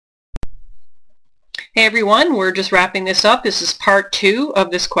Hey everyone, we're just wrapping this up. This is part 2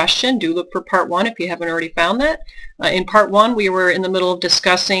 of this question. Do look for part 1 if you haven't already found that. In part 1 we were in the middle of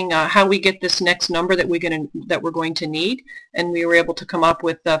discussing how we get this next number that we're going to need, and we were able to come up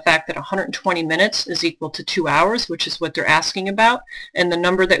with the fact that 120 minutes is equal to 2 hours, which is what they're asking about. And the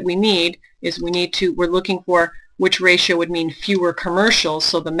number that we need is we're looking for which ratio would mean fewer commercials.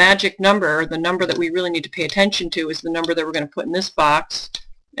 So the magic number, or the number that we really need to pay attention to, is the number that we're going to put in this box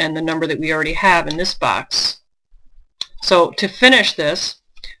and the number that we already have in this box. So to finish this,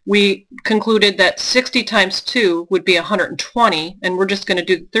 we concluded that 60 times 2 would be 120, and we're just going to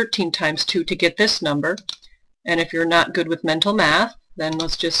do 13 times 2 to get this number. And if you're not good with mental math, then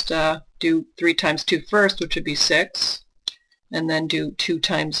let's just do 3 times 2 first, which would be 6, and then do 2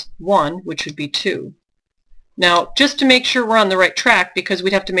 times 1, which would be 2. Now, just to make sure we're on the right track, because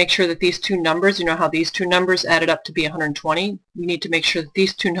we'd have to make sure that these two numbers, you know how these two numbers added up to be 120, we need to make sure that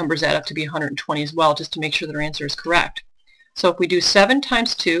these two numbers add up to be 120 as well, just to make sure that our answer is correct. So if we do 7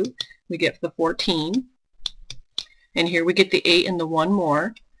 times 2, we get the 14, and here we get the 8 and the 1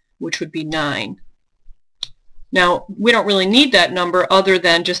 more, which would be 9. Now, we don't really need that number other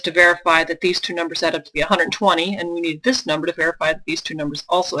than just to verify that these two numbers add up to be 120, and we need this number to verify that these two numbers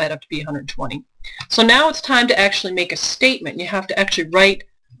also add up to be 120. So now it's time to actually make a statement. You have to actually write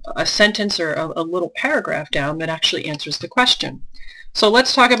a sentence or a little paragraph down that actually answers the question. So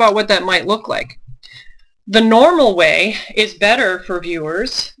let's talk about what that might look like. The normal way is better for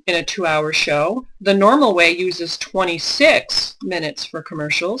viewers in a 2-hour show. The normal way uses 26 minutes for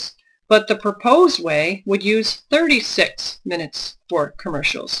commercials, but the proposed way would use 36 minutes for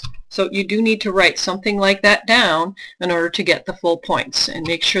commercials. So you do need to write something like that down in order to get the full points, and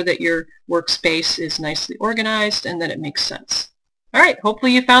make sure that your workspace is nicely organized and that it makes sense. All right,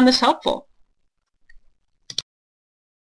 hopefully you found this helpful.